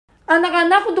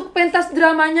Anak-anak untuk pentas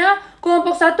dramanya,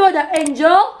 kelompok 1 ada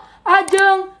Angel,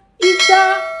 Ajeng, Ica,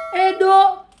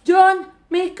 Edo, John,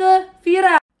 Meike,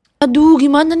 Vira. Aduh,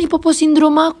 gimana nih Popo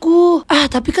sindrom aku?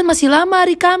 Tapi kan masih lama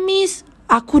hari Kamis.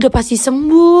 Aku udah pasti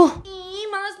sembuh. Ih,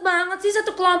 males banget sih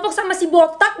satu kelompok sama si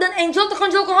botak dan Angel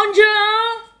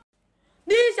terkonjol-konjol.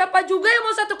 Siapa juga yang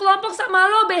mau satu kelompok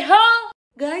sama lo, behel?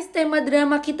 Guys, tema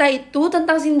drama kita itu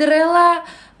tentang Cinderella.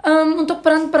 Untuk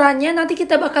peran-perannya nanti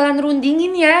kita bakalan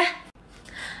rundingin ya.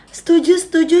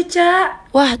 Setuju, Ca.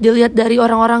 Wah, dilihat dari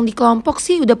orang-orang di kelompok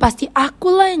sih udah pasti aku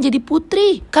lah yang jadi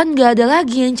putri. Kan gak ada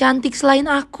lagi yang cantik selain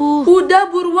aku. Udah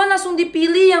buruan langsung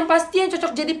dipilih, yang pasti yang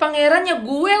cocok jadi pangeran ya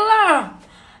gue lah.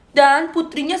 Dan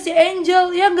putrinya si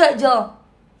Angel, ya gak Jel?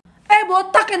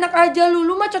 Botak, enak aja lu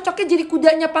mah cocoknya jadi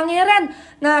kudanya pangeran.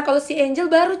 Nah kalau si Angel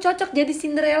baru cocok jadi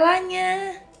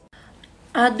Cinderellanya.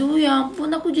 Aduh ya ampun,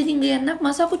 aku jadi gak enak.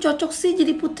 Masa aku cocok sih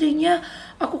jadi putrinya?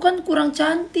 Aku kan kurang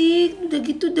cantik, udah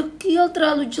gitu dekil,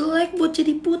 terlalu jelek buat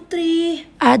jadi putri.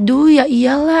 Aduh ya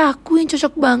iyalah, aku yang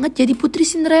cocok banget jadi putri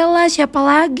Cinderella, siapa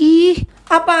lagi?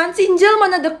 Apaan sih Angel,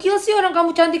 mana dekil sih, orang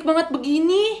kamu cantik banget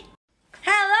begini.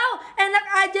 Hello, enak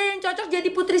aja yang cocok jadi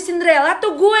putri Cinderella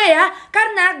tuh gue ya.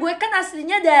 Karena gue kan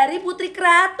aslinya dari putri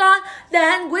keraton.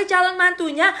 Dan gue calon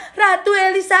mantunya Ratu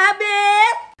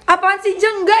Elizabeth. Apaan sih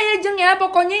Jeng? Enggak ya Jeng ya.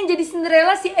 Pokoknya yang jadi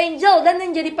Cinderella si Angel. Dan yang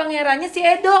jadi pangerannya si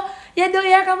Edo. Ya Do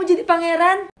ya, kamu jadi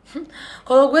pangeran.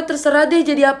 Kalau gue terserah deh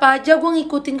jadi apa aja. Gue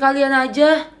ngikutin kalian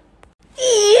aja.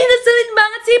 Ih, ngeselin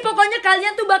banget sih. Pokoknya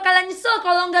kalian tuh bakalan nyesel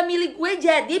kalau nggak milih gue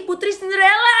jadi putri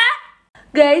Cinderella.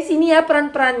 Guys, ini ya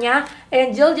peran-perannya.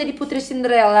 Angel jadi putri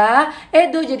Cinderella,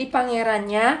 Edo jadi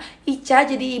pangerannya, Ica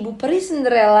jadi ibu peri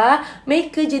Cinderella,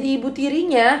 Meike jadi ibu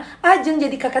tirinya, Ajeng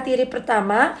jadi kakak tiri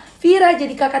pertama, Vira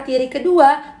jadi kakak tiri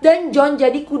kedua, dan John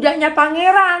jadi kudanya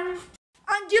pangeran.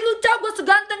 Anjir lu Ca, gue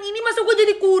seganteng ini masa gue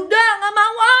jadi kuda? Gak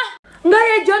mau ah. Enggak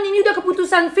ya John, ini udah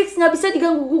keputusan fix, gak bisa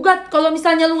diganggu-gugat. Kalau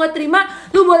misalnya lu gak terima,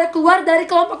 lu boleh keluar dari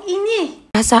kelompok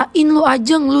ini. Rasain lu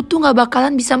Ajeng, lu tuh gak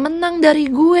bakalan bisa menang dari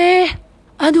gue.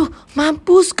 Aduh,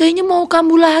 mampus, kayaknya mau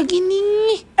kambuh lagi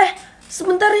nih.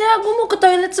 Sebentar ya, gue mau ke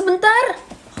toilet sebentar.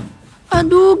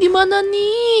 Aduh, gimana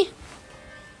nih?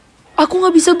 Aku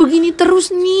gak bisa begini terus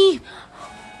nih.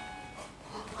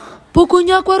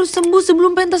 Pokoknya aku harus sembuh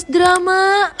sebelum pentas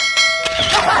drama.